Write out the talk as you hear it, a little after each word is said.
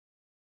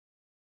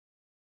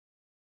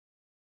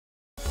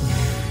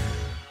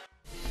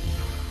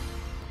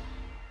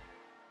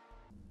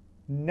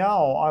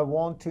Now I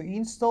want to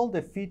install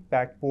the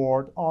feedback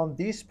board on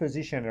this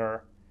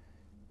positioner.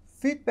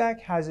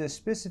 Feedback has a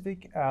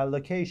specific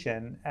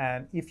location,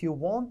 and if you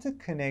want to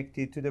connect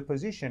it to the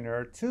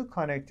positioner, two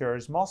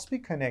connectors must be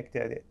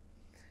connected.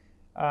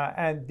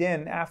 And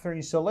then after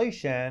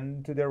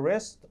installation to the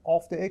rest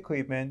of the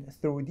equipment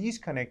through these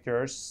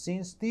connectors,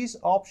 since these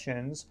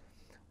options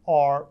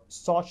are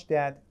such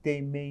that they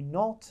may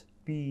not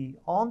be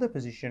on the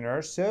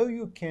positioner, so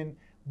you can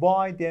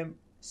buy them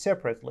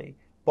separately,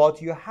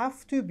 but you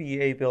have to be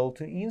able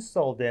to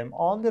install them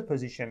on the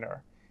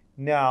positioner.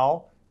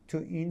 Now, to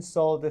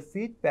install the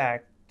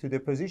feedback to the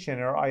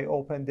positioner, I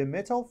open the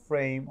metal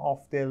frame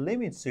of the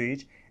limit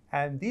switch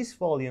and this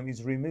volume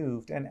is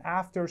removed, and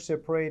after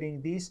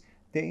separating this,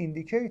 the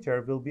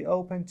indicator will be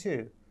open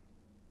too.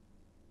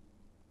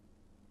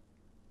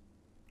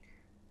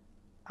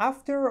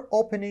 After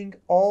opening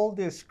all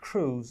the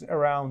screws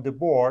around the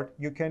board,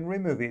 you can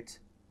remove it.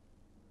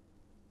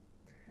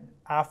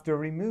 After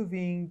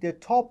removing the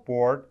top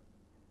board,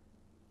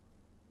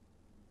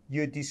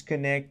 you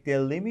disconnect the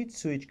limit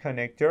switch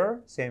connector,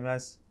 same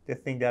as the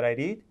thing that I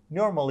did.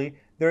 Normally,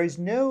 there is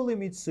no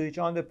limit switch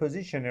on the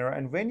positioner,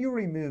 and when you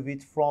remove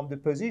it from the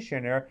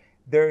positioner,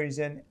 there is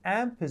an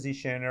amp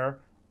positioner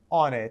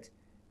on it.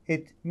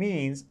 It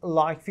means,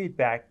 like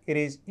feedback, it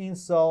is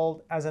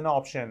installed as an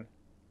option.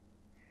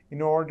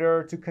 In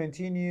order to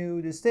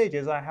continue the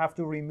stages, I have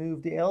to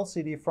remove the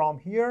LCD from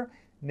here.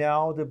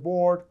 Now the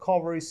board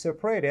cover is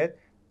separated.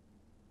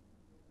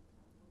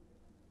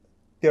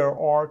 There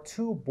are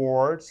two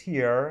boards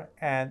here,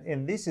 and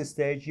in this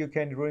stage you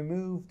can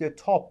remove the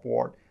top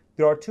board.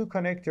 There are two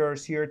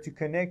connectors here to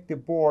connect the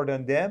board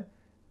on them.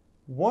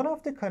 One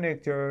of the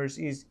connectors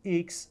is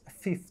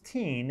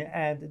X15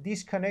 and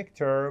this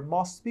connector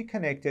must be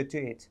connected to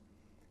it.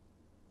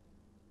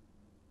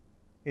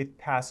 It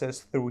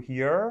passes through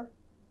here.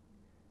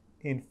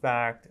 In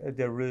fact,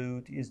 the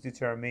route is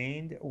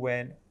determined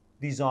when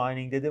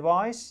designing the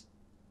device.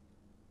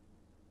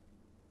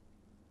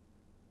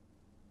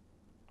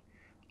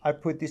 I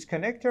put this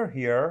connector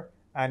here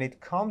and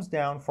it comes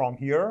down from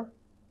here.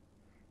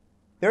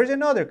 There's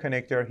another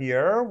connector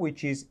here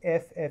which is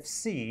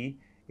FFC.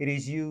 It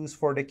is used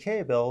for the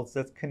cables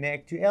that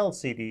connect to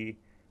LCD.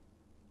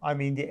 I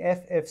mean the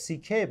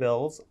FFC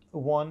cables,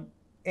 one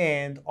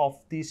end of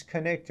this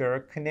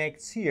connector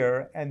connects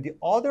here and the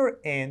other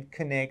end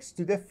connects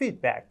to the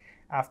feedback.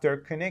 After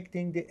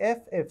connecting the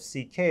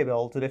FFC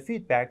cable to the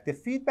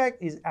feedback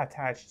is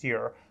attached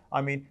here.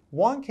 I mean,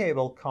 one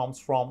cable comes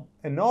from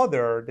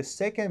another, the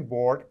second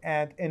board,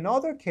 and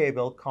another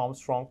cable comes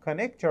from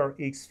connector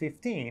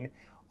X15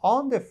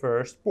 on the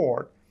first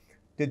board.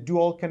 The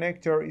dual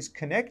connector is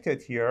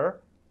connected here,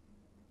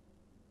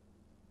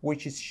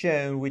 which is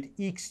shown with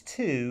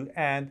X2,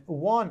 and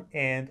one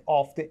end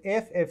of the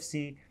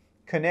FFC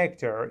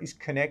connector is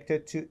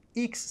connected to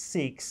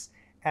X6,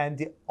 and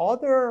the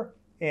other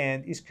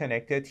end is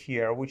connected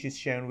here, which is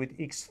shown with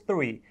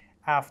X3.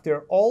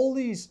 After all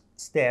these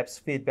steps,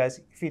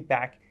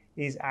 feedback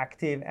is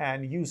active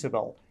and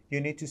usable.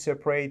 You need to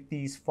separate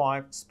these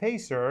 5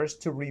 spacers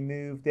to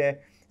remove the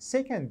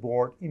second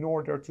board in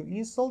order to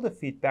install the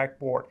feedback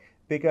board,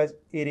 because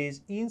it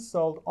is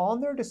installed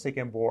under the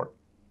second board.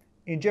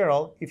 In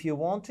general, if you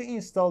want to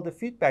install the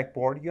feedback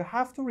board, you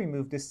have to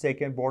remove the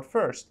second board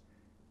first.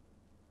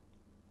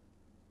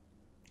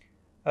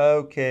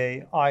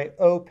 Okay, I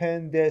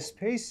opened the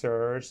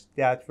spacers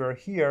that were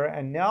here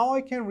and now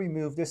I can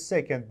remove the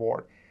second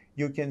board.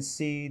 You can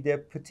see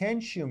the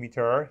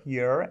potentiometer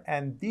here,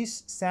 and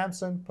this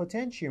Samsung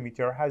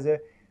potentiometer has a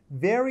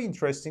very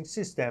interesting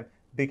system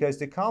because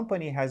the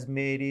company has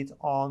made it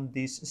on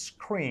this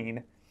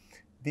screen.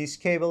 This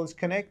cable is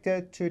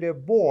connected to the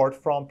board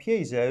from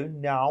piezo.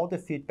 Now the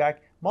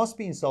feedback must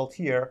be installed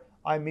here,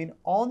 I mean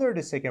under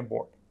the second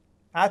board.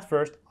 At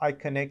first, I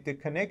connect the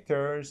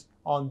connectors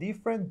on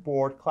different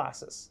board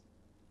classes.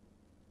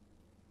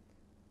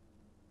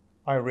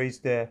 I raise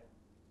the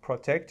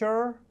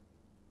protector.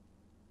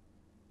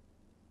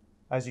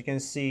 As you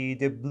can see,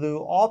 the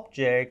blue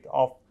object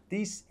of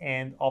this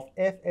end of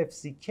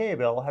FFC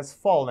cable has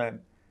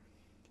fallen.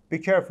 Be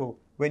careful.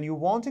 When you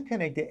want to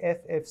connect the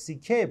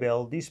FFC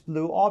cable, this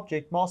blue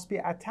object must be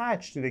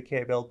attached to the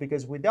cable,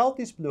 because without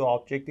this blue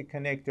object, the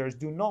connectors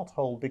do not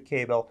hold the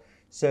cable.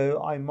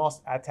 So I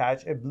must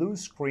attach a blue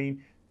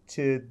screen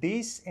to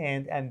this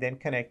end and then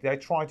connect it. I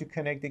try to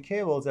connect the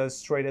cables as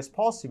straight as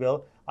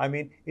possible. I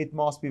mean, it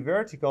must be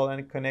vertical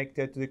and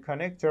connected to the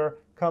connector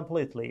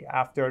completely.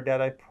 After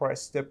that, I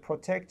press the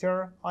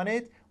protector on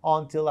it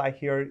until I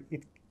hear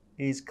it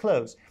is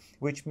closed,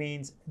 which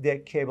means the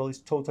cable is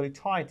totally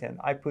tightened.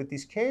 I put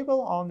this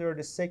cable under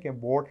the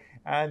second board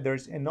and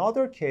there's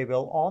another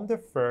cable on the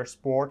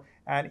first board,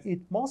 and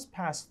it must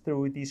pass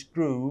through this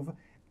groove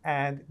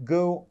and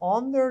go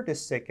under the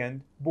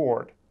second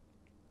board.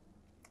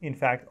 In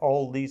fact,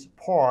 all these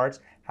parts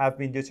have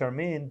been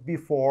determined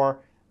before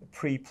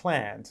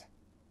pre-planned.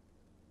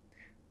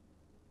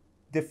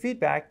 The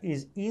feedback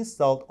is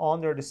installed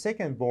under the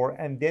second board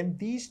and then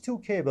these two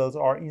cables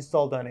are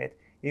installed on it.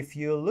 If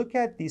you look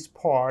at this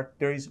part,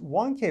 there is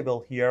one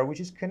cable here which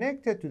is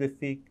connected to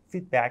the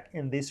feedback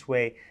in this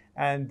way,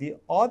 and the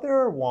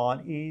other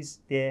one is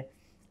the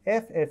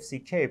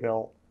FFC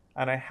cable,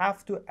 and I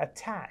have to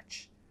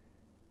attach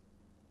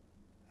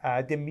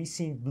the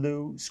missing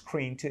blue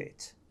screen to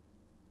it.